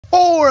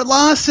4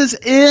 losses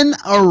in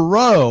a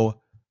row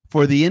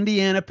for the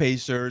Indiana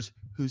Pacers,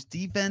 whose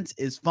defense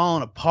is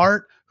falling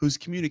apart, whose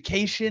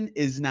communication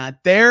is not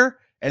there,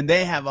 and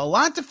they have a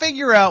lot to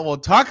figure out. We'll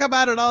talk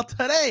about it all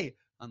today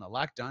on the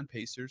Locked On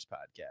Pacers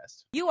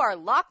podcast. You are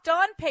Locked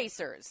On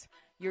Pacers,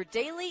 your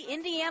daily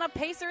Indiana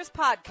Pacers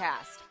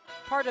podcast,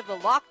 part of the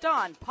Locked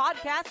On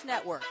Podcast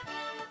Network,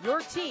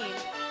 your team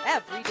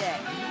every day.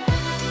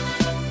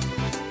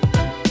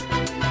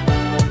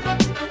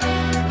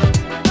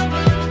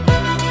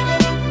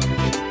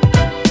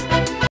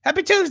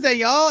 Happy Tuesday,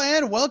 y'all,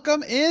 and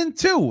welcome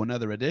into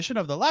another edition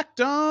of the Locked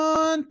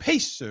On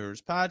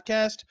Pacers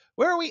podcast,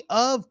 where we,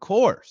 of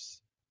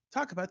course,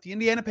 talk about the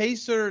Indiana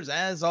Pacers.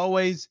 As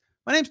always,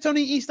 my name's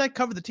Tony East. I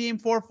cover the team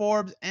for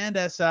Forbes and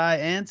SI,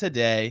 and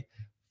today,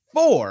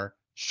 4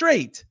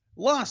 straight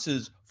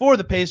losses for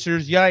the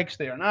Pacers. Yikes,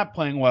 they are not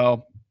playing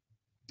well.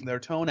 Their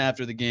tone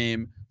after the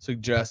game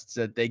suggests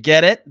that they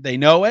get it, they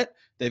know it,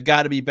 they've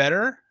got to be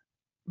better,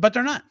 but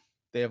they're not.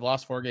 They have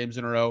lost 4 games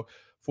in a row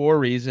for a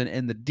reason,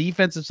 and the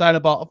defensive side of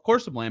the ball, of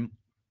course, to blame,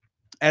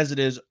 as it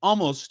is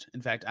almost,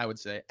 in fact, I would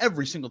say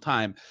every single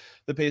time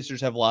the Pacers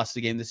have lost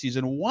the game this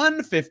season.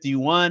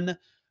 151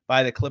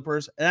 by the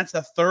Clippers, and that's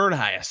the 3rd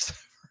highest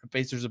for a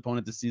Pacers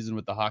opponent this season,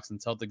 with the Hawks and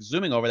Celtics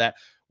zooming over that.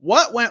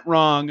 What went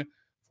wrong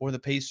for the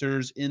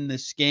Pacers in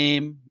this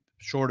game,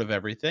 short of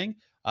everything?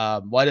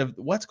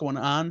 What's going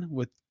on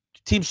with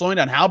team slowing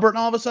down Haliburton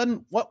all of a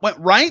sudden? What went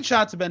right?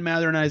 Shots of Ben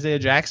Mathurin and Isaiah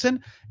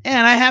Jackson,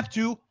 and I have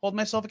to hold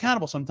myself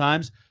accountable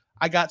sometimes.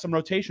 I got some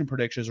rotation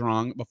predictions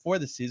wrong before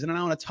the season, and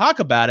I want to talk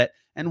about it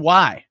and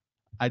why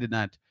I did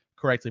not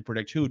correctly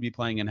predict who would be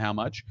playing and how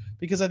much,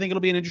 because I think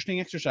it'll be an interesting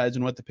exercise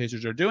in what the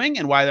Pacers are doing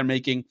and why they're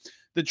making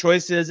the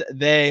choices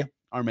they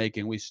are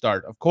making. We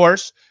start, of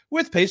course,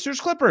 with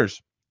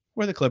Pacers-Clippers,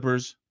 where the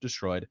Clippers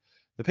destroyed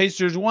the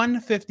Pacers.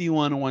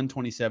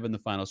 151-127, the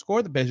final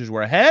score. The Pacers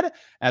were ahead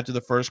after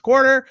the first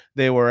quarter.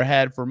 They were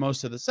ahead for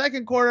most of the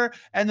second quarter,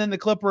 and then the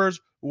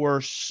Clippers were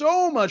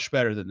so much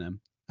better than them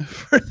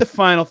for the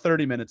final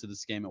 30 minutes of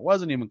this game. It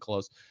wasn't even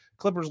close.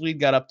 Clippers lead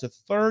got up to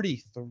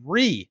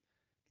 33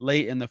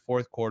 late in the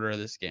fourth quarter of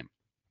this game.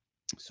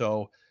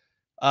 So,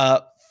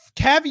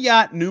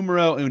 caveat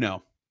numero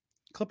uno.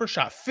 Clippers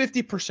shot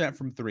 50%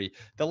 from 3.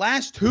 The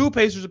last 2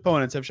 Pacers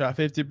opponents have shot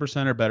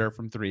 50% or better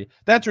from 3.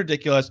 That's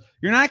ridiculous.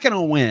 You're not going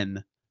to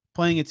win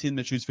playing a team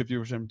that shoots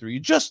 50% from 3. You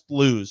just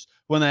lose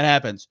when that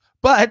happens.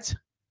 But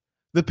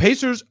the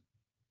Pacers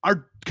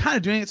are kind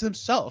of doing it to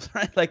themselves,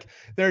 right? Like,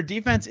 their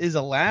defense is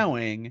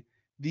allowing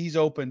these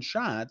open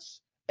shots,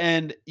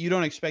 and you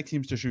don't expect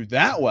teams to shoot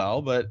that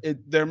well, but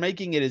they're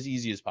making it as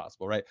easy as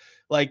possible, right?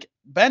 Like,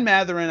 Ben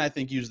Mathurin, I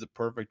think, used the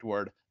perfect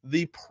word.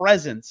 The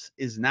presence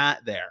is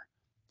not there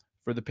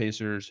for the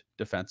Pacers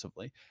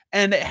defensively,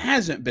 and it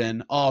hasn't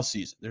been all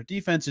season. Their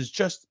defense is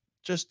just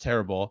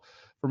terrible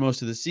for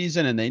most of the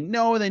season, and they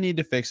know they need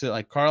to fix it.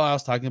 Like,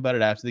 Carlisle's talking about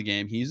it after the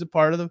game. He's a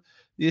part of the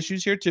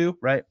issues here too,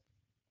 right?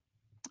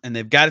 And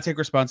they've got to take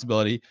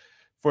responsibility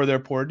for their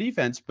poor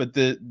defense. But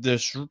the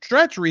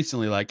stretch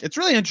recently, like, it's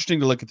really interesting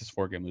to look at this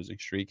 4-game losing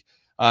streak.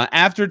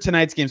 After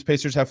tonight's games,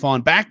 Pacers have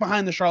fallen back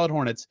behind the Charlotte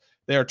Hornets.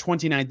 They are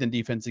 29th in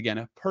defense again,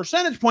 a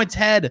percentage points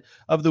ahead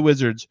of the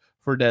Wizards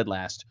for dead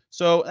last.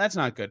 So that's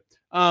not good.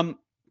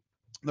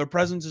 Their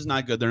presence is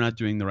not good. They're not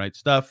doing the right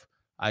stuff.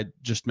 I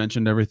just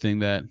mentioned everything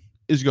that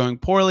is going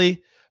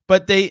poorly,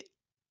 but they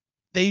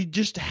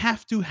just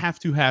have to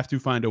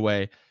find a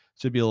way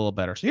to be a little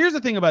better. So here's the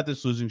thing about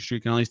this losing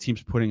streak and all these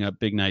teams putting up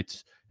big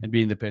nights and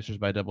beating the Pacers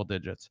by double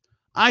digits.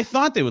 I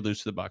thought they would lose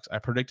to the Bucks. I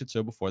predicted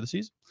so before the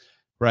season,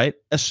 right?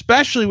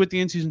 Especially with the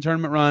in-season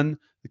tournament run.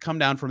 To come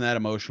down from that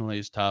emotionally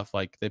is tough.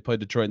 Like, they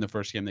played Detroit in the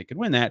first game. They could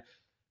win that.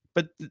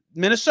 But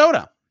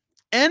Minnesota,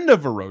 end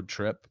of a road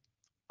trip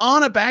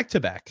on a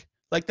back-to-back.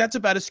 Like, that's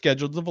about as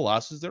scheduled of a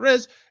loss as there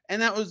is.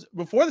 And that was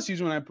before the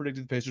season when I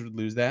predicted the Pacers would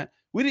lose that.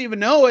 We didn't even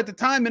know at the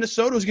time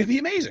Minnesota was going to be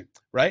amazing,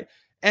 right?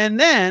 And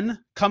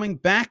then coming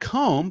back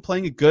home,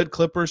 playing a good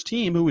Clippers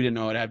team who we didn't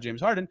know would have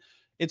James Harden,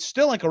 it's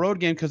still like a road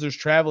game because there's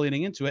travel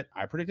leading into it.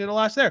 I predicted a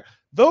loss there.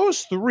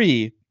 Those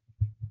 3,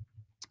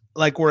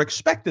 like, were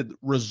expected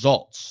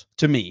results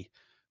to me.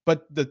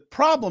 But the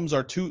problems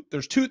are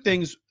there's 2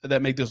 things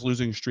that make this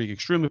losing streak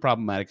extremely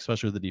problematic,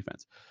 especially with the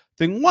defense.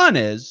 Thing one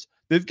is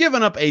they've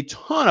given up a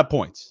ton of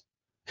points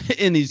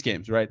in these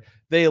games, right?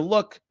 They have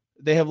looked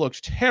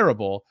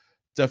terrible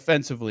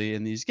defensively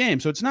in these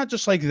games. So it's not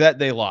just like that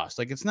they lost.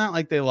 Like, it's not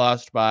like they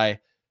lost by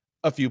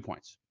a few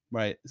points,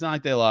 right? It's not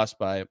like they lost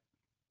by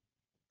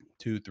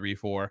 2, 3,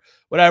 4,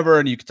 whatever.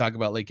 And you could talk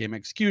about late game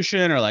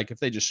execution, or like if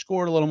they just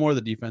scored a little more, the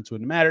defense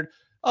wouldn't have mattered.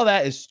 Oh,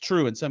 that is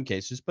true in some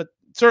cases, but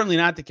certainly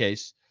not the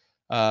case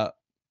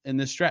in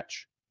this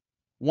stretch.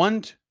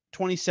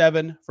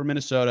 127 for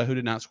Minnesota, who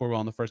did not score well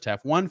in the first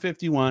half.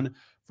 151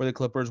 for the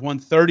Clippers.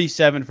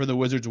 137 for the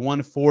Wizards.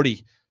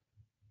 140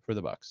 for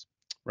the Bucks,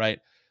 right?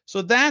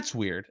 So that's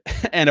weird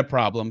and a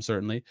problem,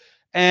 certainly.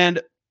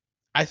 And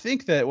I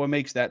think that what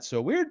makes that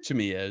so weird to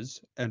me is,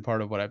 and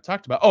part of what I've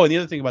talked about. Oh, and the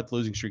other thing about the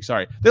losing streak,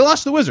 sorry, they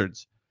lost to the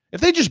Wizards.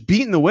 If they just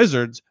beaten the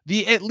Wizards,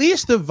 at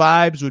least the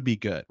vibes would be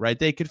good, right?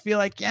 They could feel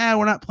like, yeah,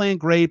 we're not playing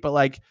great, but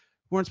like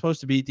we weren't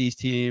supposed to beat these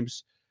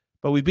teams,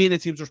 but we beat the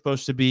teams we're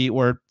supposed to beat.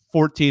 We're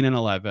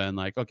 14-11.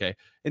 Like, okay.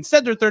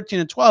 Instead, they're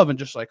 13-12 and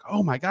just like,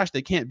 oh my gosh,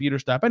 they can't beat or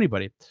stop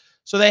anybody.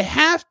 So they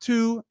have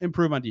to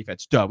improve on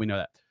defense. Duh, we know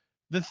that.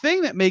 The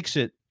thing that makes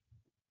it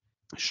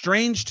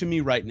strange to me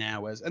right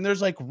now is, and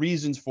there's like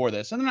reasons for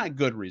this, and they're not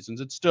good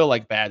reasons. It's still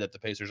like bad that the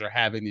Pacers are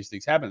having these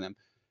things happen to them,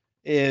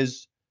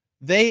 is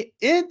they,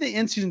 in the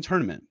in-season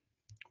tournament,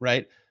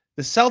 right?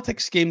 The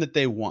Celtics game that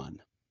they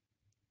won,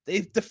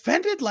 they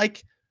defended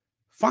like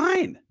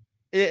fine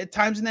at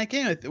times in that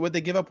game. Would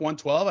they give up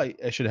 112?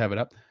 I should have it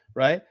up,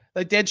 right?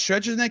 Like they had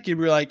stretches in that game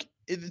where you're like,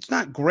 it's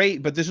not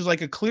great, but this was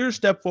like a clear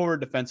step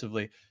forward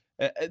defensively.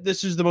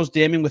 This is the most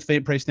damning with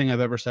faint praise thing I've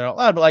ever said out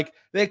loud, but like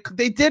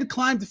they did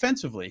climb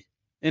defensively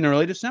in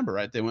early December,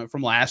 right? They went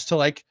from last to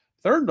like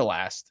third to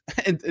last.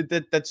 And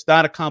that's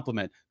not a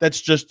compliment. That's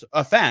just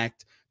a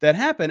fact that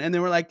happened. And they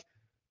were like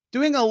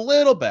doing a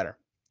little better,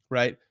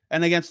 right?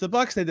 And against the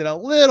Bucks, they did a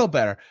little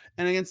better.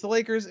 And against the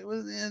Lakers,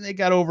 they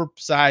got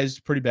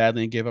oversized pretty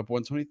badly and gave up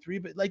 123.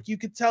 But like you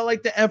could tell,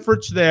 like the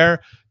effort's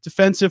there,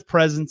 defensive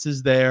presence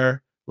is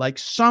there. Like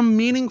some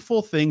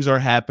meaningful things are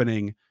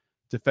happening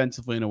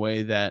defensively in a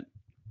way that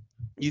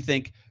you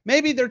think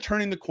maybe they're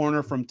turning the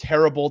corner from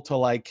terrible to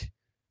like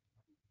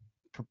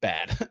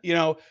bad,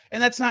 and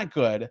that's not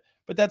good,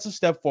 but that's a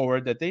step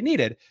forward that they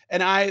needed.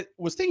 And I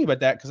was thinking about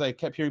that because I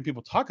kept hearing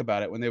people talk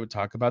about it when they would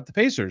talk about the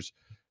Pacers,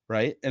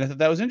 right? And I thought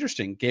that was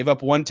interesting. Gave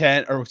up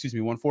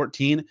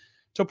 114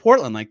 to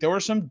Portland. Like there were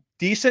some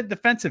decent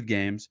defensive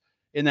games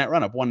in that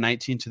run up.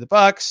 119 to the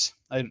Bucks.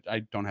 I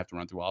don't have to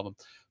run through all of them,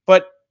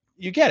 but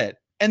you get it.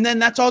 And then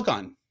that's all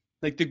gone.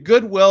 Like the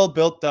goodwill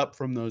built up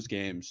from those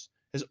games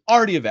has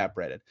already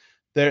evaporated.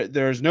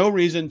 There's no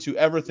reason to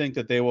ever think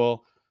that they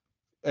will,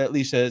 at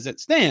least as it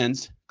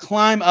stands,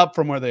 climb up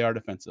from where they are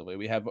defensively.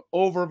 We have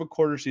over a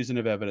quarter season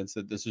of evidence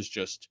that this is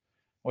just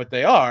what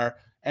they are,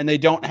 and they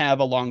don't have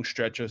a long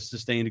stretch of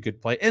sustained good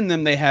play in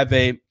them. They have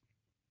a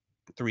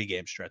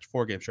 4-game stretch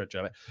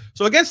of it.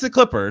 So against the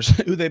Clippers,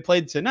 who they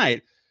played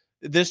tonight,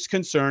 this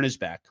concern is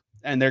back,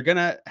 and they're going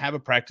to have a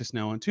practice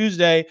now on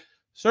Tuesday,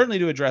 certainly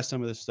to address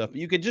some of this stuff. But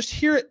you could just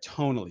hear it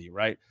tonally,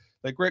 right?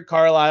 Like Rick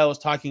Carlisle was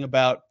talking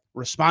about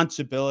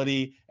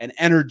responsibility and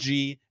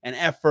energy and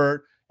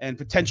effort and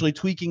potentially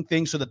tweaking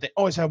things so that they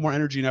always have more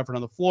energy and effort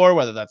on the floor,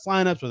 whether that's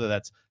lineups, whether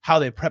that's how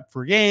they prep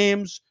for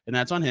games. And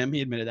that's on him.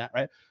 He admitted that,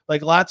 right?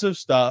 Like lots of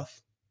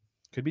stuff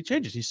could be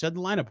changes. He said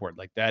the lineup word.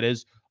 Like that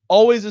is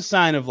always a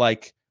sign of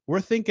like,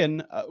 we're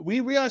thinking,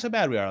 we realize how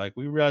bad we are. Like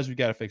we realize we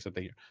got to fix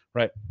something here,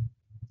 right?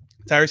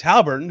 Tyrese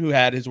Haliburton, who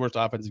had his worst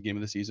offensive game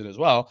of the season as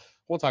well,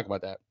 we'll talk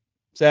about that,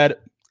 said,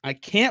 I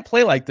can't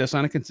play like this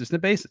on a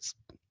consistent basis.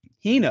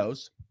 He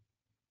knows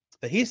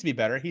that he has to be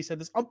better. He said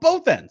this on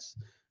both ends,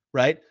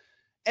 right?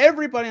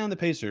 Everybody on the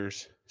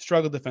Pacers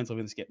struggled defensively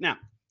in this game. Now,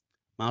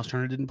 Miles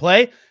Turner didn't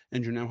play, and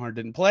Andrew Nembhard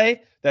didn't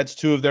play. That's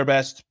two of their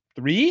best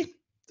 3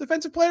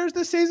 defensive players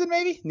this season,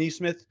 maybe.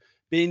 Nesmith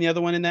being the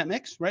other one in that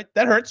mix, right?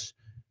 That hurts.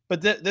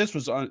 But this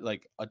was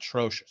like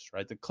atrocious,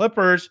 right? The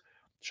Clippers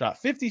shot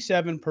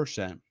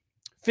 57%,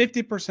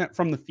 50%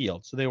 from the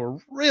field. So they were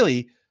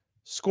really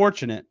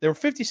scorching it. They were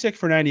 56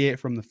 for 98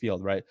 from the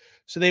field, right?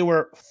 So they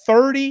were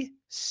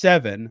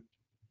 37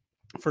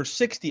 for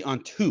 60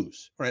 on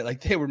twos, right?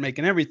 Like they were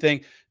making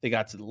everything. They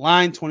got to the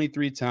line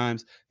 23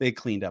 times. They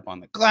cleaned up on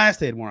the glass.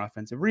 They had more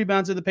offensive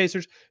rebounds than the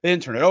Pacers. They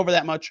didn't turn it over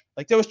that much.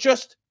 Like there was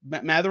just,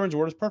 Mathurin's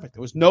word is perfect.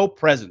 There was no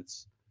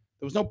presence.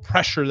 There was no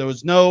pressure. There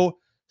was no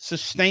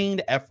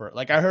sustained effort.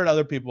 Like I heard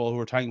other people who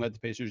were talking about the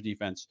Pacers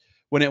defense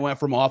when it went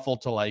from awful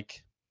to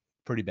like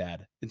pretty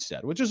bad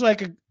instead, which is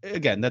like,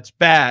 again, that's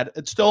bad.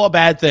 It's still a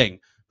bad thing,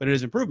 but it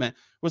is improvement.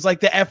 It was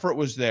like the effort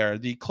was there.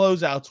 The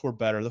closeouts were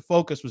better. The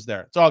focus was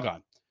there. It's all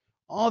gone.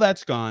 All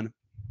that's gone.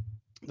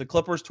 The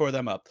Clippers tore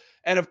them up.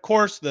 And of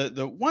course,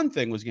 the one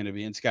thing was going to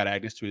be, and Scott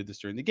Agnes tweeted this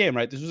during the game,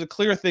 right? This was a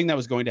clear thing that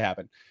was going to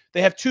happen.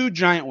 They have 2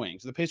 giant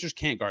wings. The Pacers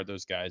can't guard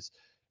those guys,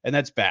 and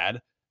that's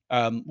bad.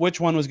 Which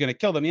one was going to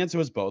kill them? The answer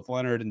was both.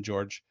 Leonard and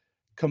George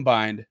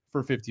combined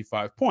for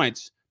 55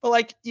 points. But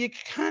like you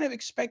kind of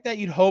expect that.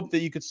 You'd hope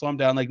that you could slow them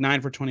down. Like 9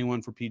 for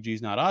 21 for PG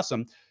is not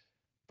awesome.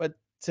 But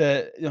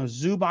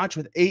Zubac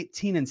with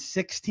 18 and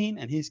 16,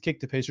 and he's kicked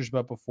the Pacers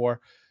butt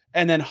before.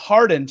 And then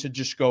Harden to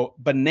just go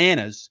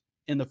bananas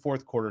in the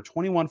fourth quarter,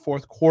 21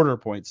 fourth quarter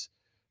points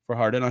for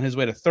Harden on his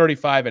way to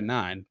 35 and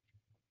 9.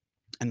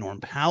 And Norm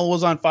Powell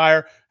was on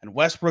fire, and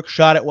Westbrook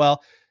shot it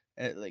well.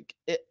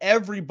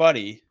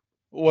 Everybody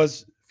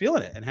was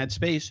feeling it and had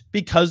space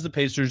because the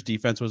Pacers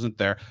defense wasn't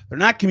there. They're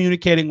not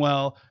communicating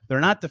well.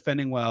 They're not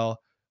defending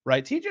well,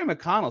 right? TJ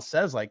McConnell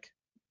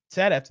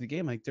said after the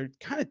game, like they're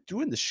kind of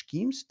doing the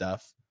scheme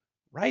stuff,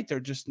 right? They're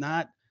just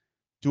not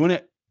doing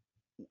it.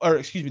 Or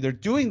excuse me,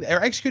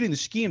 they're executing the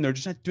scheme. They're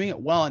just not doing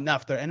it well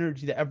enough. Their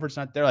energy, the effort's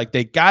not there. Like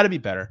they got to be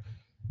better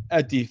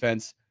at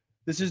defense.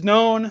 This is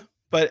known,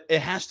 but it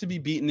has to be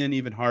beaten in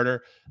even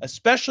harder,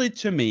 especially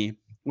to me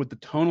with the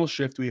tonal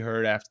shift we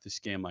heard after this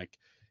game. Like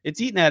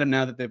it's eaten at them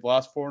now that they've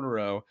lost 4 in a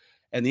row.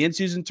 And the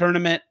in-season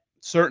tournament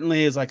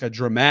certainly is like a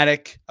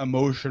dramatic,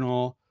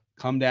 emotional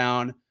come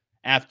down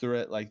after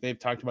it. Like they've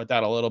talked about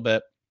that a little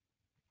bit.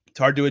 It's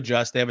hard to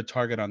adjust. They have a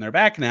target on their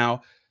back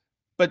now,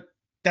 but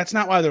that's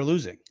not why they're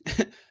losing.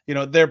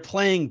 They're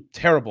playing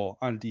terrible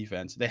on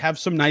defense. They have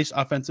some nice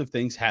offensive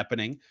things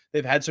happening.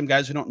 They've had some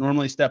guys who don't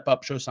normally step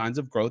up, show signs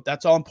of growth.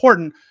 That's all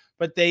important.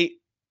 But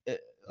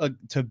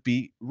to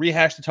be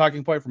rehashed the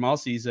talking point from all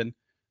season,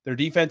 their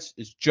defense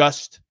is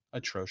just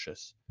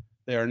atrocious.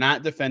 They are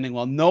not defending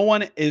well. No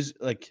one is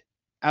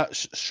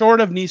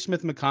short of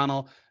Nesmith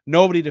McConnell.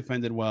 Nobody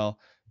defended well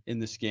in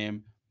this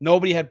game.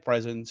 Nobody had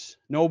presence.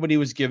 Nobody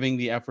was giving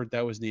the effort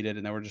that was needed,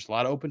 and there were just a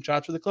lot of open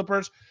shots for the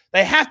Clippers.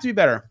 They have to be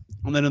better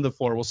on the end of the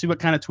floor. We'll see what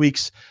kind of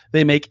tweaks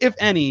they make, if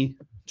any,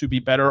 to be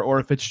better, or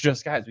if it's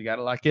just, guys, we got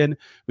to lock in.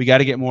 We got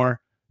to get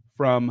more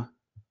from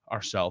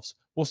ourselves.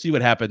 We'll see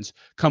what happens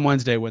come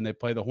Wednesday when they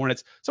play the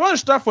Hornets. Some other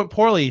stuff went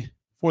poorly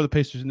for the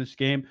Pacers in this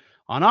game.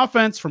 On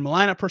offense, from a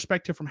lineup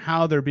perspective, from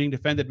how they're being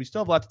defended, we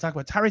still have a lot to talk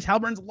about. Tyrese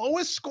Haliburton's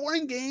lowest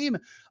scoring game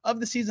of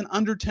the season,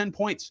 under 10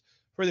 points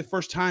for the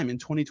first time in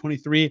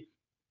 2023-24.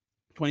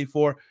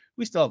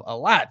 We still have a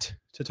lot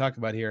to talk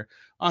about here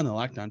on the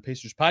Locked On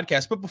Pacers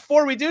podcast. But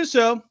before we do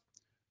so, I'm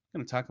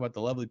going to talk about the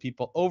lovely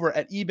people over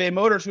at eBay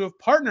Motors who have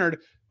partnered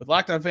with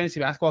Locked On Fantasy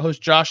Basketball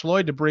host Josh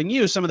Lloyd to bring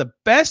you some of the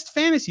best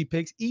fantasy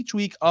picks each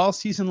week all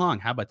season long.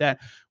 How about that?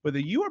 Whether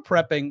you are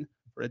prepping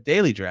for a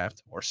daily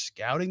draft or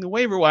scouting the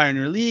waiver wire in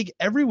your league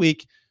every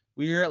week,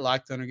 we here at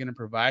Locked On are going to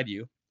provide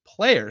you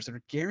players that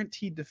are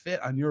guaranteed to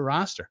fit on your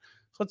roster.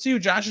 So let's see who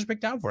Josh has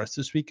picked out for us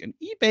this week in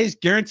eBay's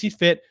Guaranteed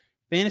Fit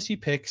Fantasy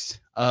Picks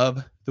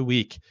of the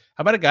Week.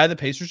 How about a guy the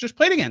Pacers just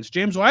played against,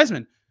 James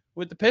Wiseman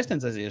with the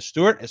Pistons? Isaiah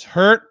Stewart is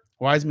hurt.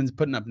 Wiseman's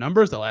putting up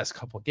numbers the last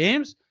couple of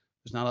games.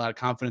 There's not a lot of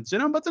confidence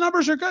in him, but the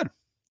numbers are good.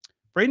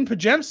 Braden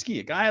Pajemski,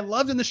 a guy I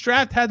loved in the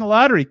draft, had in the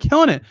lottery,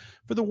 killing it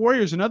for the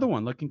Warriors. Another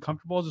one looking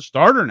comfortable as a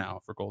starter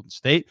now for Golden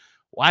State.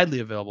 Widely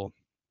available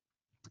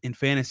in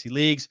fantasy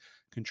leagues,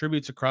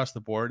 contributes across the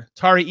board.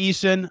 Tari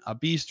Eason, a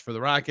beast for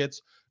the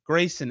Rockets.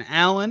 Grayson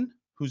Allen,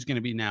 who's going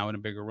to be now in a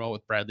bigger role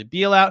with Bradley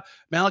Beal out.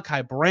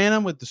 Malachi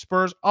Branham with the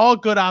Spurs. All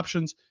good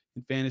options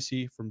in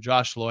fantasy from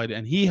Josh Lloyd,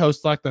 and he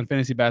hosts Locked On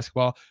Fantasy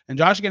Basketball. And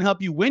Josh is going to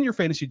help you win your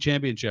fantasy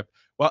championship,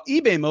 while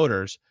eBay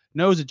Motors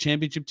knows a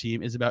championship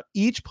team is about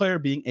each player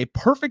being a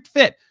perfect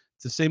fit.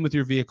 It's the same with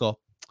your vehicle.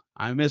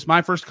 I missed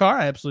my first car.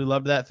 I absolutely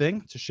loved that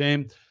thing. It's a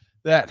shame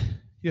that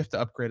you have to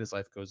upgrade as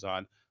life goes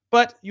on,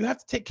 but you have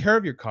to take care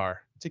of your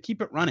car to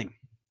keep it running,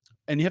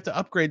 and you have to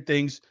upgrade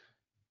things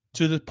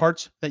to the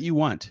parts that you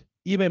want.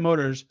 eBay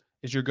Motors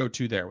is your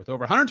go-to there. With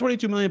over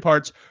 122 million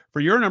parts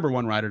for your number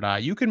one ride or die,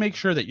 you can make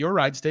sure that your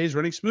ride stays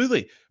running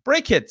smoothly.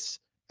 Brake kits,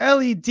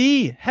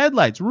 LED,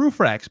 headlights, roof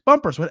racks,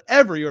 bumpers,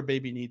 whatever your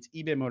baby needs,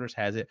 eBay Motors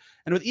has it.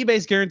 And with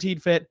eBay's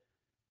Guaranteed Fit,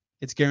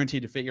 it's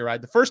guaranteed to fit your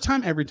ride the first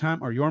time, every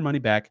time, or your money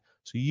back.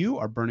 So you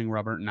are burning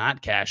rubber,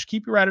 not cash.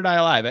 Keep your ride or die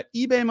alive at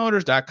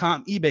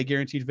ebaymotors.com. eBay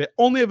Guaranteed Fit,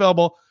 only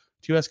available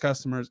to U.S.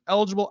 customers.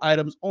 Eligible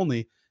items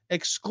only.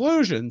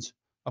 Exclusions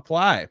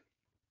apply.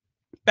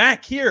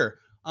 Back here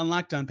on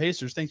Locked On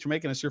Pacers. Thanks for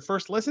making us your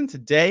first listen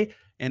today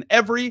and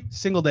every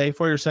single day.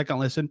 For your second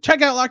listen,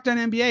 check out Locked On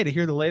NBA to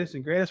hear the latest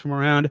and greatest from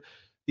around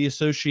the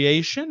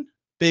association.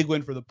 Big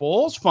win for the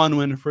Bulls, fun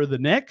win for the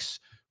Knicks,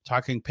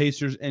 talking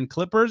Pacers and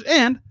Clippers,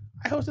 and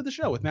I hosted the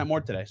show with Matt Moore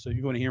today. So if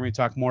you want to hear me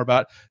talk more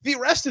about the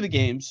rest of the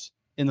games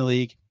in the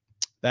league,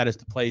 that is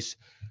the place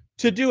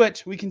to do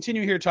it. We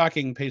continue here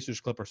talking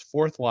Pacers Clippers,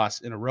 fourth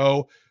loss in a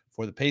row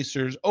for the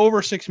Pacers.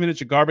 Over 6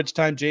 minutes of garbage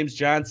time. James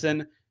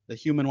Johnson, the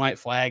human white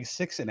flag,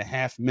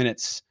 6.5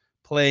 minutes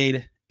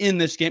played in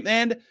this game.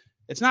 And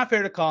it's not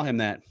fair to call him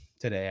that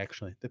today,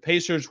 actually. The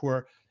Pacers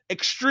were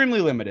extremely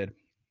limited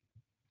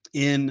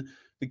in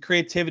the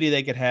creativity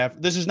they could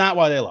have. This is not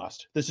why they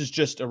lost. This is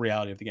just a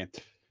reality of the game.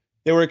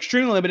 They were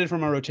extremely limited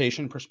from a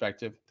rotation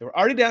perspective. They were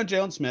already down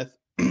Jalen Smith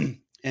and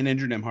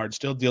injured Nembhard,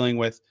 still dealing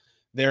with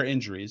their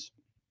injuries.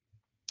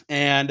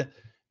 And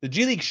the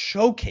G League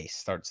Showcase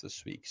starts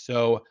this week.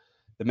 So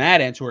the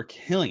Mad Ants, who are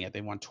killing it,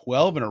 they won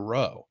 12 in a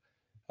row.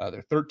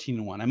 They're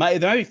 13-1. They might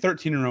be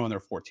 13 in a row and they're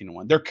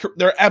 14-1.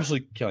 They're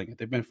absolutely killing it.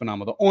 They've been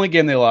phenomenal. The only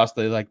game they lost,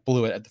 they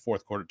blew it at the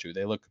fourth quarter too.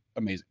 They look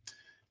amazing.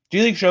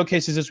 G League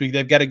Showcases this week.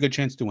 They've got a good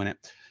chance to win it.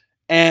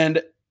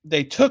 And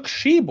they took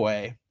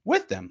Sheboy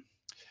with them.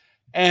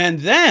 And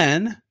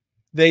then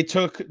they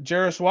took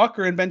Jarris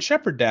Walker and Ben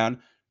Shepherd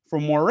down for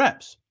more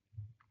reps,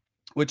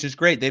 which is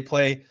great. They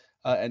play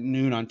at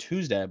noon on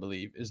Tuesday, I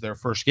believe, is their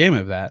first game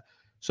of that.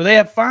 So they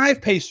have 5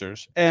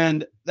 Pacers,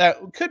 and that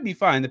could be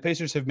fine. The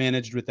Pacers have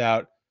managed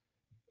without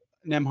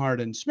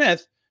Nembhard and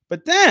Smith.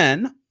 But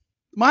then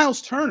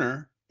Miles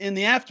Turner in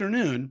the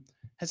afternoon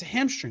has a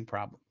hamstring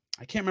problem.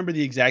 I can't remember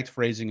the exact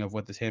phrasing of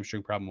what this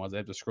hamstring problem was. I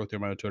have to scroll through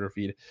my Twitter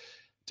feed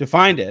to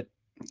find it.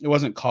 It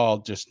wasn't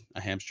called just a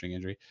hamstring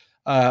injury.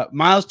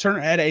 Miles Turner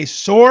had a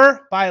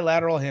sore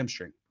bilateral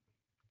hamstring.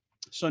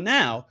 So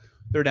now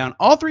they're down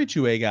all 3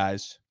 2A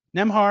guys,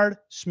 Nembhard,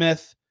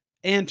 Smith,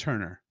 and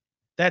Turner.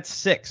 That's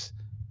 6.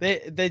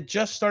 They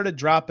just started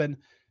dropping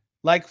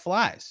like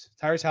flies.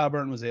 Tyrese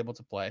Haliburton was able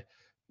to play.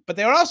 But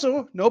they were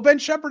also no Ben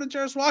Shepherd and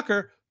Jarris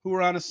Walker, who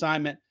were on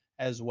assignment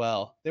as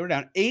well. They were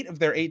down 8 of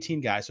their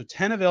 18 guys, so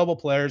 10 available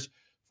players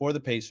for the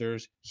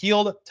Pacers.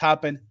 Hield,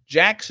 Toppin,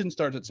 Jackson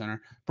starts at center.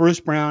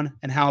 Bruce Brown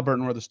and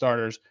Haliburton were the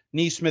starters.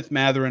 Nesmith,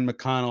 Mathurin,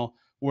 McConnell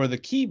were the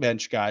key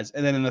bench guys.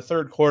 And then in the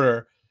third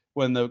quarter,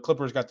 when the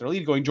Clippers got their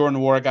lead going, Jordan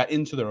Nwora got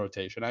into the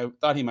rotation. I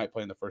thought he might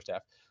play in the first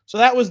half. So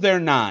that was their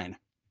 9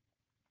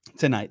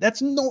 tonight.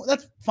 That's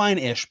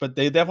fine-ish, but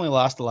they definitely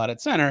lost a lot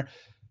at center.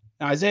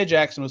 Now, Isaiah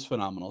Jackson was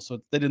phenomenal,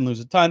 so they didn't lose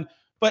a ton.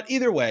 But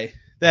either way,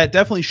 that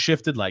definitely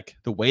shifted like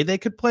the way they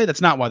could play.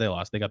 That's not why they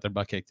lost. They got their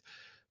butt kicked.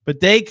 But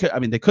they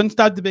couldn't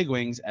stop the big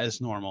wings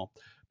as normal.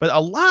 But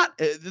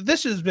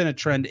this has been a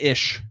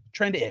trend-ish.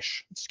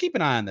 Let's keep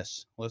an eye on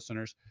this,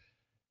 listeners.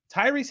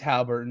 Tyrese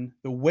Haliburton,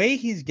 the way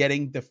he's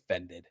getting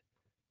defended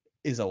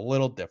is a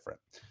little different.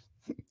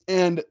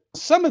 And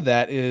some of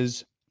that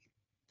is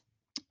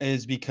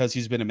because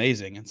he's been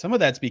amazing. And some of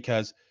that's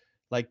because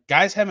like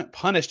guys haven't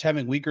punished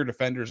having weaker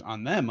defenders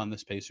on them on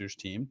this Pacers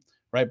team,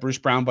 right? Bruce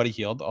Brown, Buddy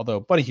Hield,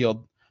 although Buddy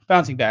Hield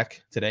bouncing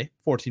back today,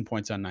 14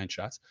 points on 9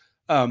 shots.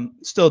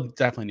 Still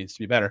definitely needs to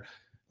be better.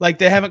 Like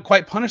they haven't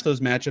quite punished those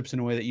matchups in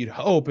a way that you'd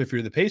hope if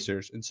you're the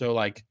Pacers. And so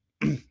like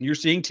you're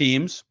seeing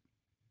teams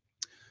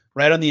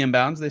right on the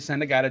inbounds, they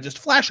send a guy to just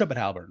flash up at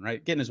Haliburton,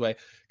 right? Get in his way.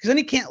 Because then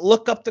he can't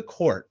look up the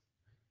court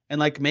and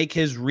like make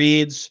his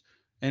reads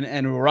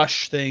and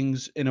rush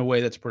things in a way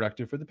that's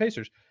productive for the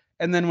Pacers.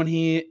 And then when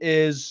he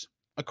is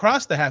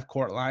across the half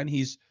court line,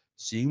 he's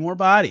seeing more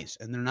bodies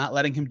and they're not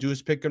letting him do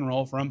his pick and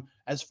roll from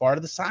as far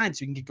to the side. So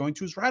he can get going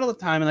to his right all the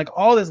time. And like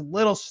all this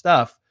little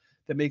stuff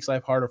that makes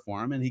life harder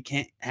for him. And he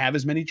can't have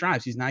as many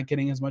drives. He's not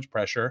getting as much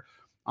pressure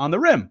on the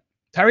rim.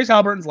 Tyrese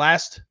Haliburton's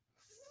last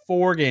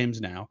 4 games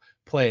now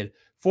played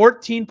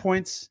 14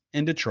 points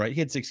in Detroit.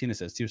 He had 16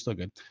 assists. He was still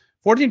good.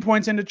 14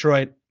 points in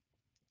Detroit,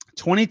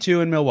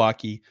 22 in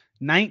Milwaukee,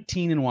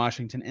 19 in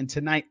Washington, and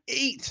tonight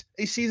 8,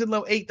 a season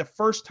low 8, the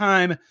first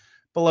time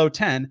below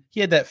 10.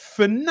 He had that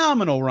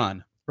phenomenal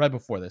run right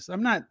before this.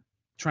 I'm not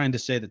trying to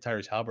say that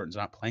Tyrese Haliburton's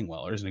not playing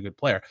well or isn't a good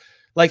player.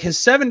 Like his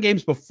 7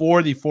 games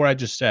before the 4 I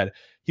just said,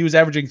 he was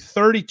averaging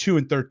 32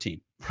 and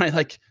 13, right?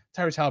 Like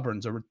Tyrese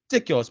Haliburton's a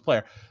ridiculous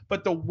player.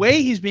 But the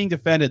way he's being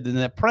defended in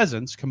that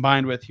presence,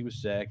 combined with he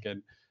was sick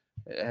and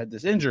had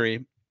this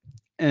injury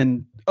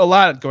and a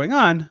lot going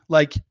on,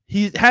 like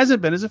he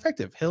hasn't been as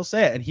effective. He'll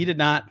say it. And he did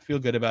not feel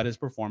good about his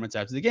performance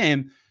after the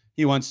game.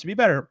 He wants to be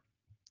better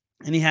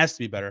and he has to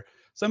be better.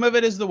 Some of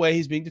it is the way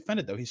he's being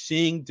defended, though. He's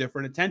seeing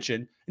different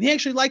attention and he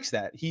actually likes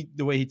that.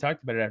 The way he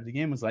talked about it after the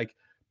game was like,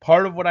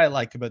 part of what I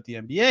like about the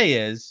NBA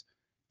is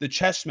the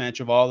chess match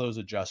of all those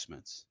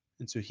adjustments.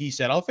 And so he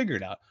said, I'll figure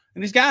it out.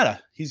 And he's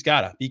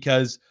gotta,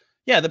 because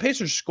yeah, the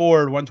Pacers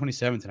scored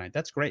 127 tonight.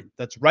 That's great.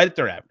 That's right at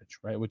their average,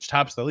 right? Which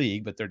tops the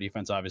league, but their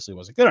defense obviously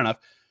wasn't good enough.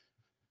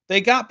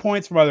 They got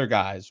points from other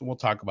guys. We'll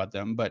talk about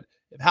them. But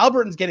if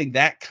Haliburton's getting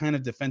that kind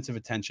of defensive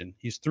attention,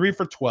 he's 3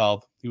 for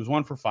 12. He was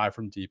 1 for 5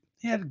 from deep.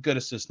 He had good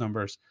assist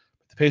numbers,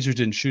 but the Pacers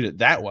didn't shoot it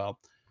that well.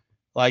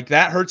 Like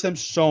that hurts them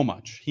so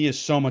much. He is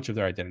so much of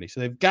their identity. So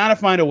they've got to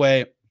find a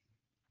way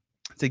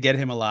to get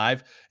him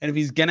alive. And if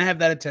he's going to have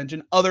that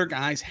attention, other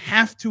guys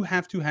have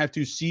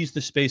to seize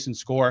the space and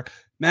score.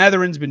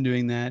 Mathurin's been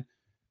doing that,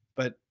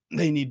 but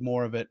they need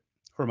more of it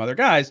from other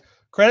guys.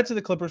 Credit to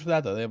the Clippers for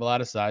that, though. They have a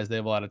lot of size. They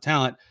have a lot of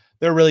talent.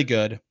 They're really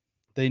good.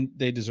 They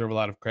deserve a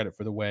lot of credit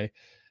for the way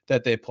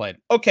that they played.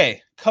 Okay,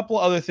 couple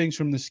other things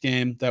from this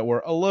game that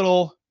were a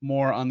little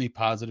more on the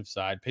positive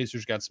side.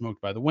 Pacers got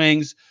smoked by the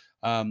Wings.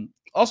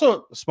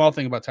 Also, a small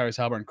thing about Tyrese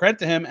Haliburton. Credit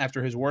to him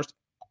after his worst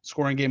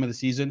scoring game of the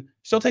season.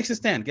 Still takes a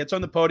stand, gets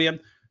on the podium,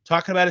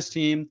 talking about his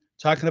team,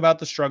 talking about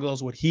the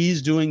struggles, what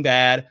he's doing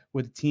bad,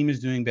 what the team is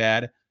doing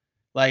bad.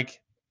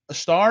 Like,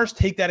 stars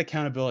take that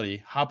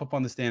accountability, hop up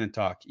on the stand and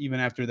talk, even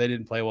after they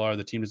didn't play well or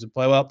the team doesn't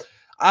play well.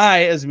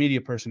 I, as a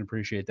media person,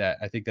 appreciate that.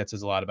 I think that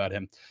says a lot about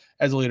him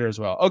as a leader as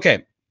well.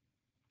 Okay.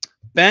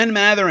 Ben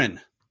Mathurin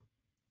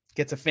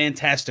gets a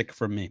fantastic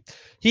from me.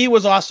 He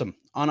was awesome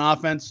on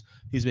offense.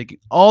 He's making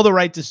all the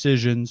right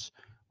decisions,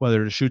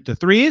 whether to shoot the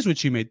threes,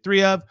 which he made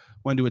 3 of,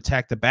 when to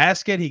attack the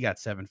basket. He got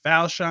 7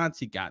 foul shots.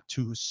 He got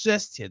 2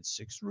 assists. He had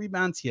 6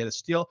 rebounds. He had a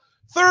steal.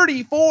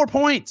 34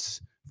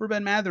 points for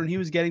Ben Mathurin. He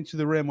was getting to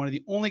the rim. One of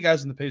the only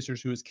guys in the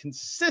Pacers who was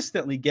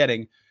consistently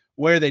getting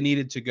where they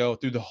needed to go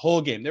through the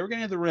whole game. They were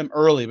getting to the rim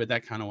early, but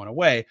that kind of went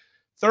away.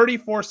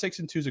 34, 6,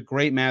 and 2 is a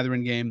great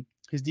Mathurin game.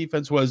 His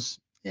defense was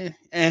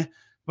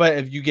but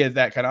if you get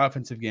that kind of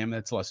offensive game,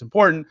 that's less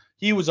important.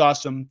 He was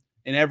awesome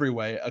in every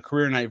way, a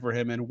career night for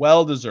him and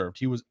well-deserved.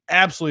 He was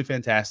absolutely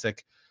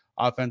fantastic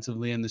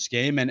offensively in this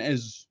game and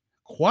is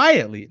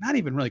quietly, not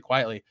even really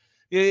quietly,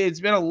 it's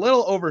been a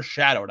little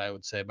overshadowed, I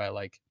would say, by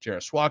like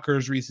Jarris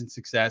Walker's recent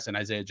success and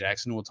Isaiah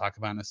Jackson, we'll talk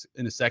about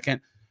in a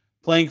second,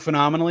 playing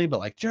phenomenally.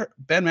 But like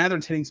Ben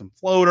Mathurin's hitting some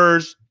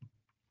floaters,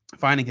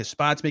 finding his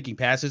spots, making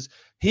passes.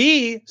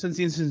 He, since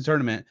the in-season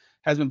tournament,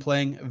 has been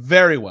playing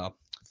very well.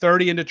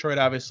 30 in Detroit,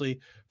 obviously,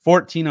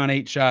 14 on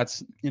 8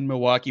 shots in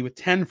Milwaukee with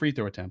 10 free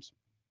throw attempts,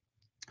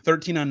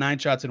 13 on 9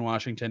 shots in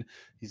Washington.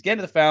 He's getting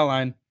to the foul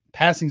line,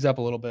 passing's up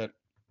a little bit.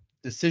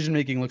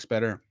 Decision-making looks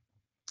better.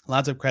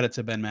 Lots of credit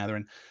to Ben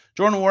Mathurin.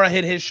 Jordan Nwora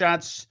hit his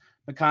shots.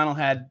 McConnell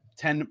had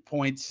 10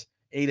 points,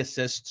 8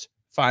 assists,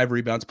 5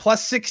 rebounds,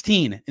 plus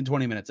 16 in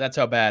 20 minutes. That's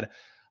how bad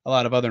a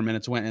lot of other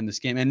minutes went in this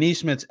game. And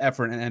Neesmith's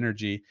effort and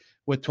energy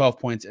with 12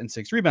 points and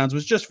 6 rebounds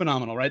was just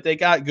phenomenal, right? They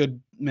got good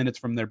minutes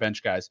from their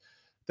bench guys.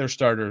 Their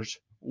starters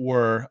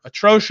were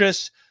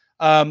atrocious.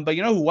 But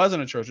you know who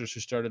wasn't atrocious who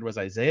started was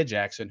Isaiah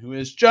Jackson, who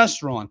is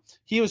just rolling.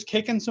 He was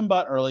kicking some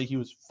butt early. He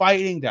was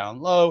fighting down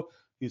low.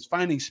 He was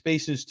finding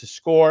spaces to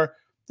score.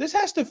 This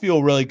has to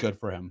feel really good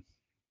for him,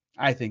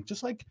 I think.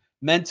 Just like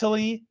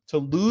mentally, to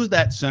lose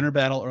that center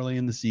battle early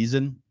in the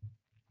season,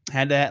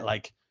 had that,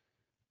 like,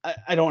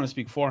 I don't want to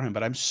speak for him,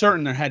 but I'm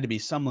certain there had to be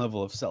some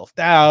level of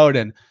self-doubt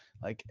and,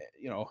 like,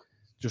 you know,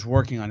 just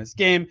working on his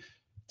game.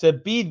 To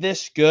be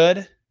this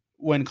good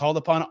when called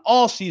upon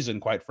all season,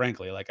 quite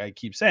frankly, like I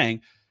keep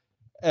saying,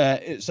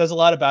 it says a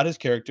lot about his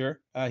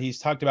character. He's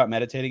talked about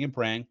meditating and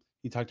praying.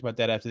 He talked about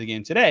that after the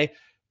game today,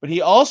 but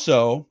he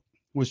also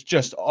was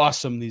just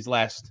awesome this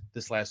last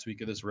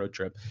week of this road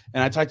trip.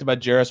 And I talked about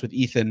Jarris with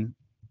Ethan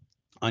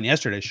on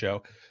yesterday's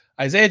show.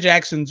 Isaiah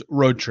Jackson's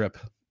road trip,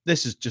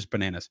 this is just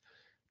bananas.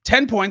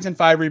 10 points and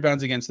 5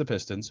 rebounds against the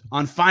Pistons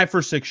on 5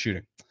 for 6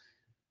 shooting.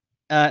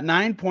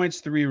 9 points,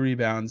 3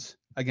 rebounds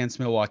against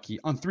Milwaukee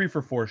on 3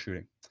 for 4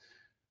 shooting.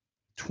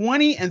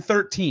 20 and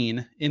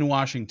 13 in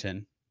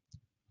Washington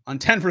on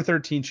 10 for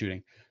 13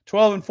 shooting.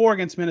 12 and 4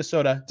 against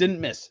Minnesota,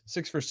 didn't miss,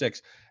 6 for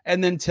 6.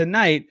 And then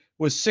tonight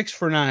was 6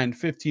 for 9,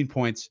 15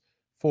 points,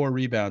 4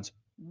 rebounds.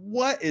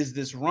 What is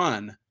this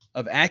run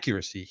of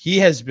accuracy? He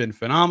has been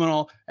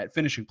phenomenal at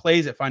finishing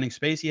plays, at finding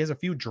space. He has a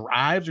few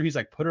drives where he's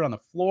like put it on the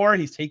floor.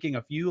 He's taking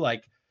a few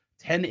like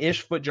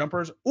 10-ish foot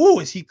jumpers. Ooh,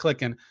 is he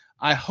clicking?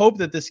 I hope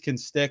that this can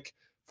stick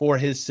for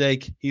his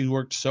sake. He's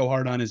worked so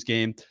hard on his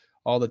game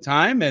all the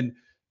time. And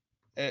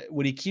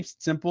when he keeps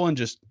it simple and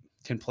just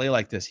can play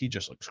like this, he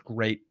just looks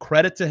great.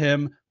 Credit to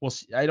him. We'll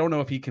see. I don't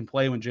know if he can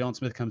play when Jalen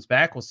Smith comes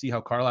back. We'll see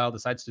how Carlisle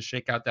decides to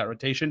shake out that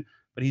rotation,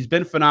 but he's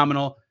been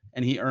phenomenal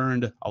and he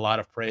earned a lot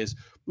of praise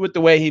with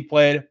the way he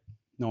played.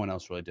 No one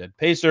else really did.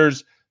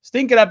 Pacers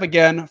stink it up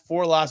again,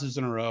 4 losses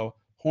in a row.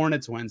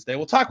 Hornets Wednesday.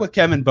 We'll talk with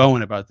Kevin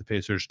Bowen about the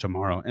Pacers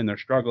tomorrow and their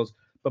struggles.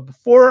 But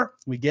before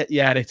we get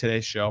you out of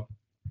today's show,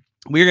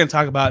 we're going to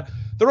talk about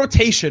the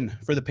rotation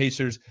for the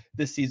Pacers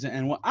this season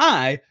and what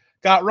I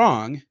got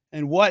wrong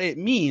and what it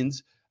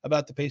means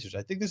about the Pacers.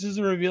 I think this is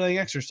a revealing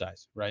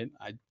exercise, right?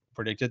 I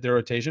predicted their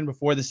rotation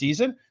before the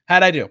season.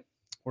 How'd I do?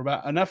 We're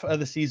about enough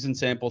of the season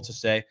sample to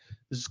say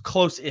this is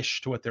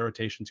close-ish to what their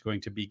rotation is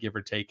going to be, give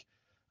or take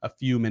a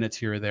few minutes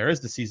here or there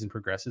as the season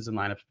progresses and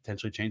lineups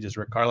potentially change, as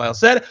Rick Carlisle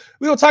said.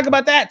 We will talk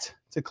about that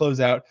to close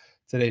out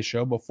today's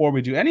show. Before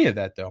we do any of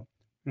that, though, I'm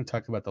going to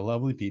talk about the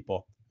lovely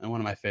people and one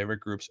of my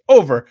favorite groups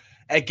over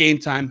at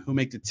Gametime who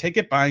make the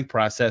ticket buying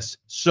process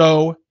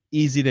so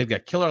easy. They've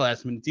got killer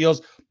last-minute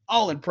deals,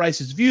 all-in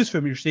prices, views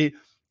from your seat,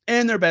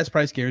 and their best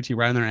price guarantee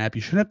right on their app.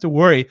 You shouldn't have to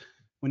worry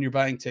when you're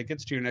buying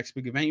tickets to your next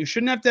big event. You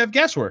shouldn't have to have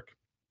guesswork.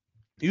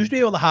 You should be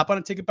able to hop on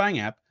a ticket buying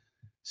app,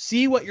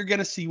 see what you're going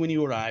to see when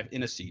you arrive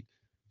in a seat,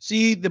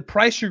 see the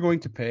price you're going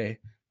to pay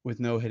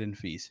with no hidden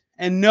fees,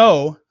 and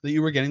know that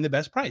you were getting the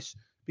best price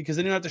because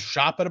then you don't have to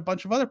shop at a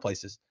bunch of other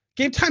places.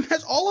 Gametime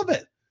has all of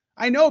it.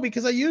 I know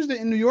because I used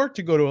it in New York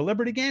to go to a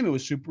Liberty game. It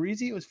was super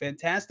easy. It was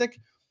fantastic.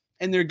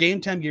 And their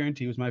Gametime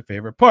guarantee was my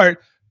favorite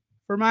part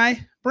for my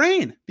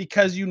brain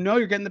because you know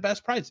you're getting the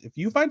best price. If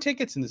you find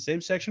tickets in the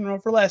same section row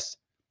for less,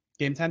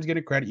 Gametime's going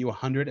to credit you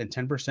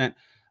 110%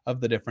 of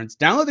the difference.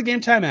 Download the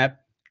Gametime app,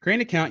 create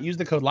an account, use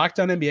the code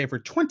LOCKEDONNBA for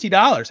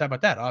 $20. How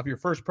about that? Off your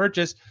first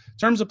purchase.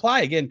 Terms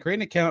apply. Again, create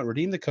an account,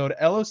 redeem the code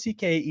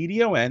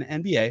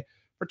LOCKEDONNBA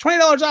for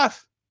 $20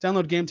 off.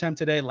 Download Gametime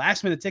today.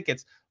 Last minute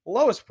tickets,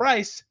 lowest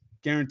price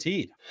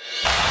guaranteed.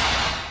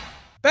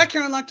 Back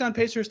here on Locked On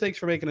Pacers, thanks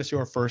for making us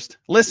your first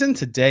listen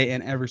today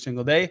and every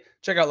single day.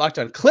 Check out Locked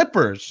On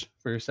Clippers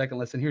for your second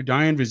listen. Here,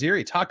 Darian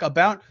Vaziri talk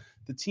about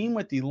the team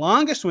with the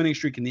longest winning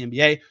streak in the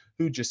NBA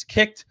who just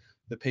kicked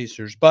the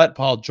Pacers' butt.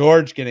 Paul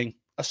George getting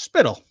a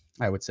spittle,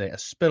 I would say, a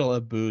spittle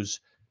of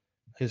booze.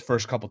 His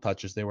first couple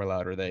touches, they were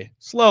louder. They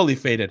slowly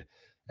faded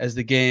as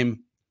the game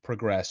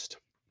progressed.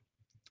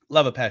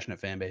 Love a passionate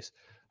fan base.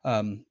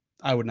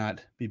 I would not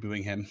be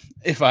booing him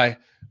if I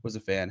was a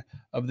fan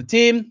of the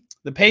team.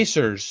 The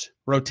Pacers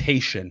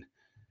rotation.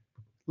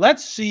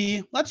 Let's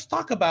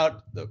talk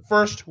about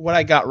first what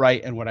I got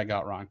right and what I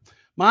got wrong.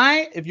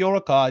 If you'll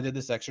recall, I did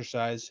this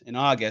exercise in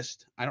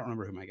August. I don't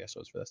remember who my guest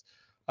was for this.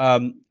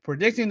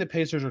 Predicting the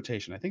Pacers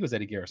rotation. I think it was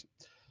Eddie Garrison.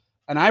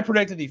 And I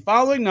predicted the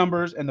following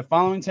numbers and the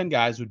following 10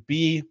 guys would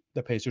be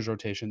the Pacers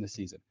rotation this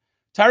season.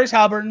 Tyrese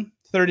Haliburton,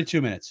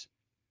 32 minutes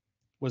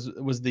was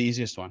the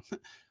easiest one. I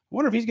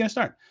wonder if he's going to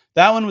start.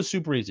 That one was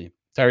super easy.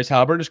 Tyrese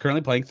Haliburton is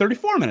currently playing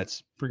 34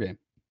 minutes per game.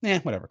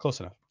 Whatever. Close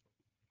enough.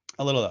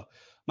 A little, though.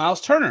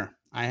 Miles Turner,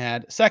 I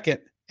had second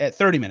at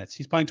 30 minutes.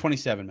 He's playing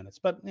 27 minutes,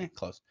 but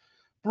close.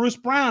 Bruce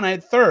Brown, I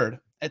had third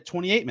at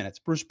 28 minutes.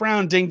 Bruce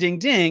Brown, ding, ding,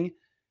 ding.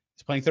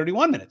 He's playing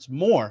 31 minutes,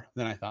 more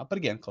than I thought, but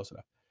again, close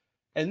enough.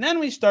 And then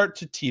we start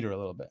to teeter a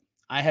little bit.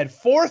 I had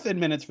fourth in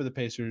minutes for the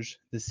Pacers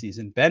this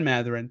season, Ben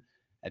Mathurin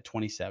at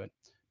 27.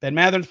 Ben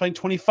Mathurin's playing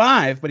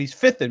 25, but he's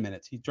 5th in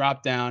minutes. He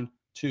dropped down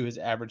to his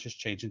average has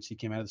changed since he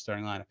came out of the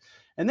starting lineup.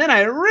 And then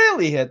I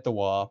really hit the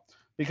wall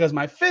because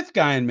my 5th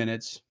guy in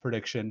minutes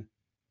prediction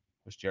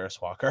was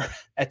Jarace Walker.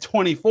 At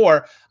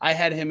 24, I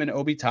had him and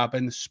Obi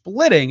Toppin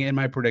splitting in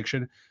my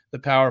prediction, the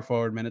power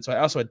forward minutes. So I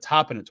also had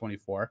Toppin at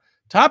 24.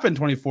 Toppin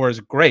 24 is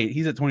great.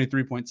 He's at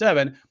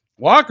 23.7.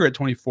 Walker at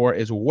 24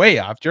 is way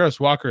off. Jarace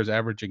Walker is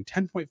averaging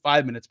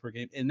 10.5 minutes per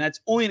game, and that's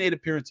only in 8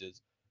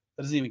 appearances.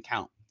 That doesn't even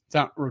count. It's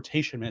not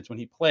rotation minutes when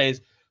he plays.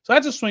 So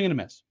that's a swing and a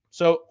miss.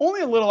 So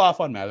only a little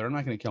off on Mather. I'm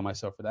not going to kill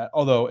myself for that,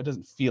 although it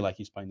doesn't feel like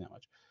he's playing that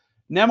much.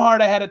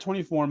 Nembhard I had at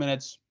 24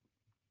 minutes.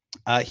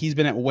 He's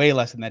been at way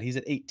less than that. He's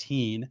at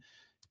 18.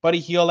 Buddy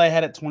Hield I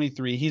had at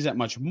 23. He's at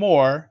much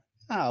more.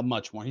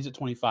 He's at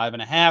 25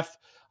 and a half.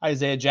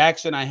 Isaiah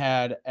Jackson I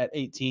had at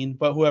 18,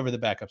 but whoever the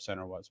backup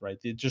center was, right?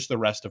 Just the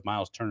rest of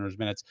Miles Turner's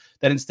minutes.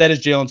 That instead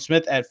is Jalen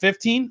Smith at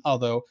 15,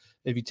 although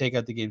if you take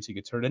out the games he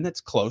gets hurt in, it's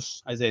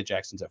close. Isaiah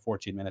Jackson's at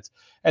 14 minutes.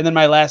 And then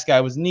my last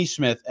guy was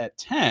Nesmith at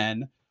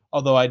 10,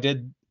 although I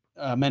did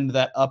mend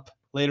that up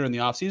later in the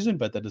offseason,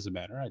 but that doesn't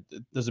matter.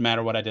 It doesn't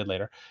matter what I did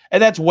later.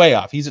 And that's way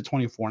off. He's at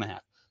 24 and a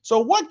half. So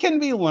what can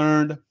be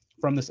learned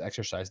from this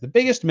exercise? The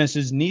biggest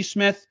misses,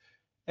 Nesmith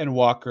and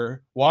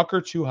Walker. Walker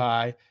too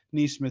high,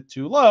 Nesmith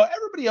too low.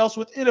 Everybody else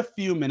within a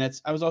few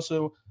minutes. I was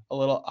also a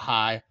little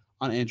high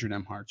on Andrew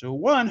Nembhard. So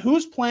one,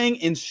 who's playing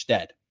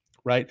instead,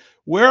 right?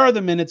 Where are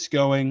the minutes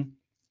going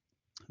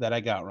that I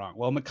got wrong?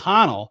 Well,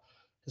 McConnell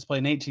is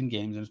playing 18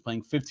 games and is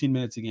playing 15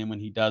 minutes a game when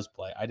he does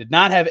play. I did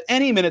not have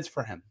any minutes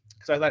for him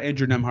because I thought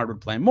Andrew Nembhard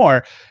would play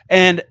more.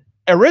 And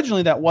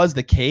originally that was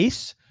the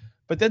case,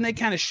 but then they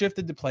kind of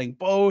shifted to playing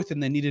both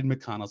and they needed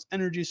McConnell's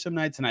energy some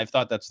nights. And I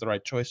thought that's the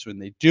right choice when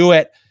they do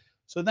it.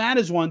 So that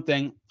is one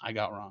thing I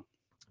got wrong.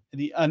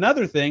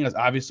 Another thing is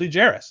obviously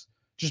Jarace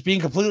just being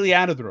completely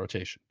out of the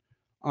rotation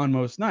on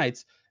most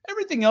nights.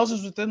 Everything else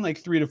is within like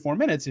 3 to 4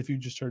 minutes if you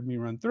just heard me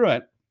run through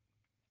it.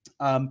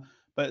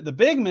 But the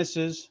big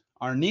misses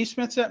are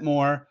Nesmith's at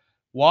more,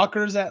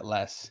 Walker's at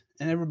less,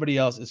 and everybody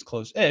else is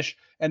close-ish.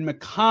 And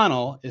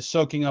McConnell is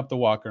soaking up the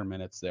Walker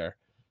minutes there,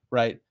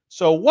 right?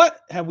 So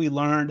what have we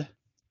learned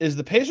is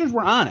the Pacers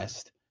were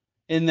honest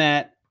in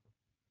that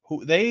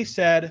they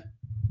said,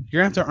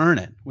 you're going to have to earn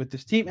it with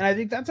this team. And I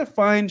think that's a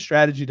fine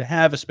strategy to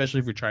have, especially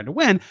if you're trying to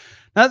win.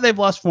 Now that they've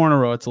lost 4 in a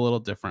row, it's a little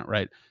different,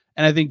 right?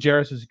 And I think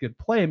Jarace is a good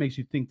play. It makes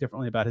you think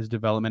differently about his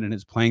development and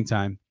his playing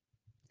time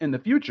in the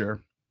future.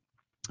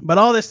 But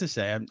all this to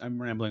say,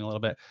 I'm rambling a little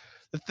bit.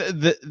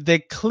 They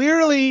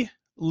clearly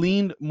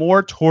leaned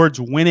more towards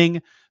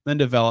winning than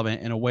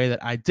development in a way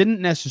that I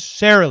didn't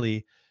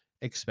necessarily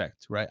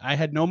expect, right? I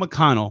had no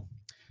McConnell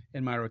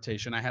in my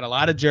rotation. I had a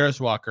lot of Jarace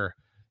Walker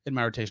in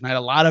my rotation. I had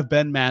a lot of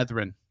Ben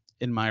Mathurin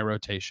in my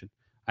rotation.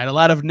 I had a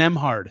lot of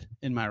Nembhard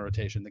in my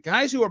rotation. The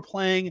guys who are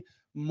playing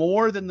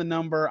more than the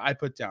number I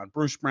put down,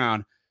 Bruce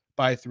Brown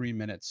by 3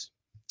 minutes,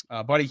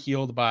 Buddy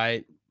Hield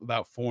by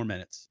about 4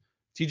 minutes,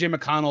 TJ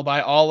McConnell by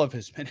all of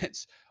his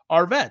minutes,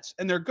 are vets,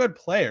 and they're good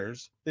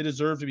players. They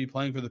deserve to be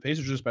playing for the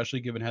Pacers,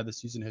 especially given how the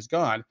season has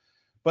gone.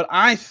 But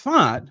I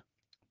thought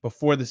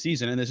before the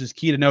season, and this is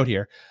key to note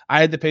here,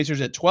 I had the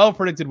Pacers at 12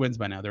 predicted wins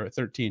by now. They're at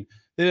 13.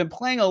 They've been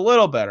playing a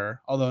little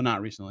better, although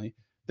not recently,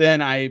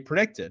 than I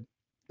predicted.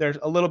 They're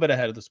a little bit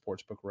ahead of the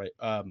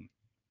sportsbook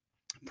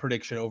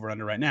prediction over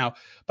under right now.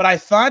 But I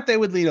thought they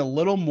would lead a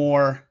little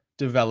more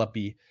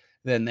developy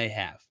than they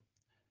have.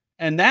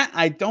 And that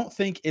I don't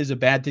think is a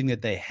bad thing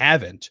that they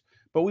haven't.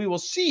 But we will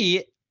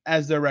see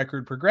as their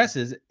record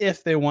progresses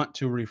if they want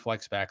to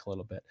reflex back a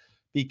little bit.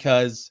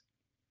 Because,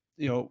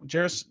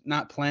 Jarace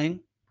not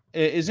playing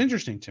is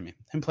interesting to me.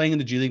 Him playing in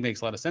the G League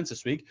makes a lot of sense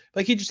this week.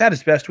 Like, he just had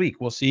his best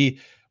week. We'll see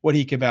what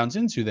he can bounce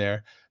into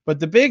there. But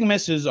the big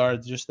misses are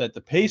just that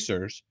the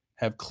Pacers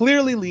have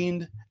clearly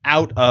leaned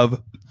out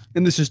of,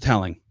 and this is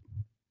telling,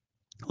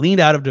 leaned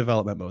out of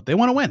development mode. They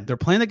want to win. They're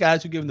playing the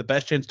guys who give them the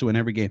best chance to win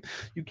every game.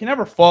 You can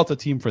never fault a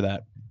team for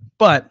that.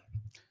 But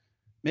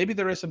maybe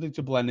there is something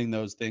to blending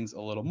those things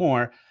a little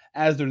more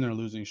as they're in their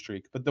losing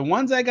streak. But the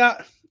ones I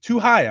got too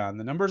high on,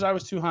 the numbers I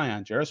was too high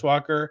on, Jarace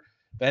Walker,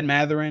 Ben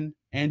Mathurin,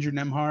 Andrew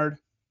Nembhard,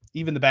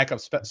 even the backup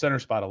center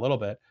spot a little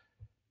bit,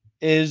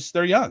 is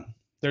they're young.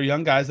 They're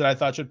young guys that I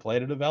thought should play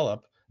to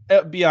develop.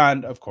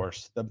 Beyond, of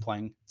course, them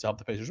playing to help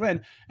the Pacers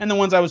win. And the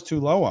ones I was too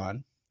low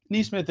on,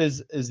 Nesmith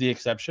is the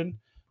exception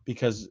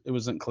because it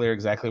wasn't clear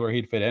exactly where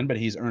he'd fit in, but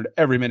he's earned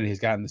every minute he's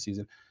gotten this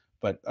season.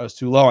 But I was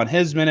too low on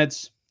his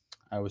minutes.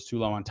 I was too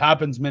low on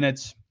Toppin's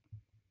minutes.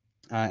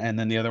 And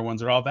then the other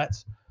ones are all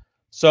vets.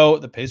 So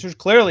the Pacers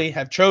clearly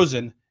have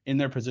chosen in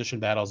their position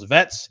battles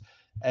vets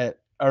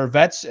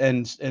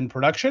and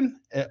production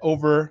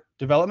over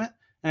development.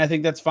 And I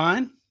think that's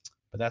fine.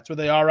 But that's where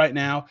they are right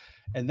now.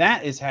 And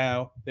that is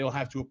how they will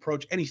have to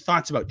approach any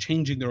thoughts about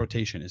changing the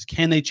rotation. Is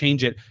can they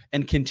change it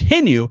and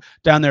continue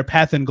down their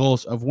path and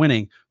goals of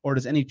winning? Or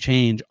does any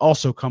change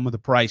also come with a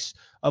price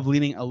of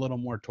leaning a little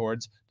more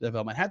towards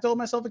development? I have to hold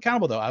myself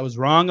accountable, though. I was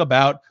wrong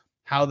about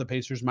how the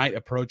Pacers might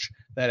approach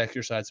that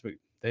exercise. But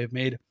they've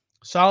made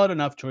Solid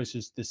enough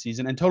choices this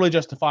season, and totally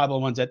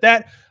justifiable ones at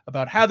that,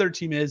 about how their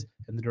team is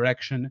and the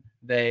direction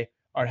they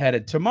are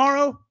headed.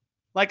 Tomorrow,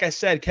 like I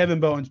said, Kevin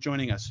Bowen's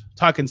joining us,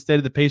 talking state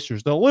of the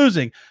Pacers. They're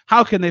losing.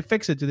 How can they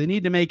fix it? Do they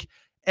need to make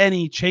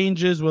any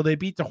changes? Will they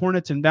beat the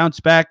Hornets and bounce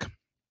back?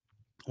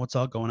 What's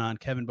all going on?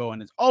 Kevin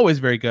Bowen is always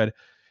very good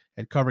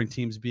at covering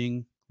teams,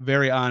 being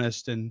very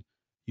honest and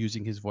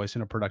using his voice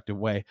in a productive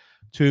way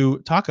to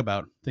talk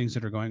about things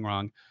that are going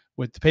wrong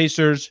with the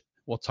Pacers.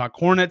 We'll talk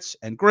Hornets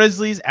and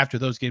Grizzlies after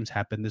those games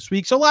happen this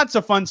week. So lots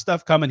of fun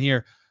stuff coming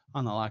here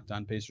on the Locked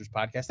On Pacers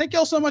podcast. Thank you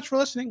all so much for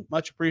listening.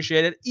 Much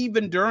appreciated,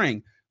 even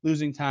during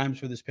losing times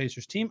for this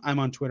Pacers team. I'm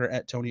on Twitter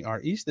at Tony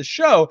R. East. The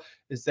show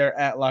is there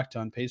at Locked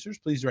On Pacers.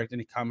 Please direct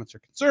any comments or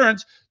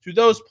concerns to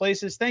those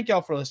places. Thank you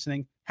all for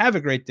listening. Have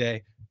a great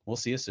day. We'll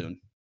see you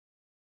soon.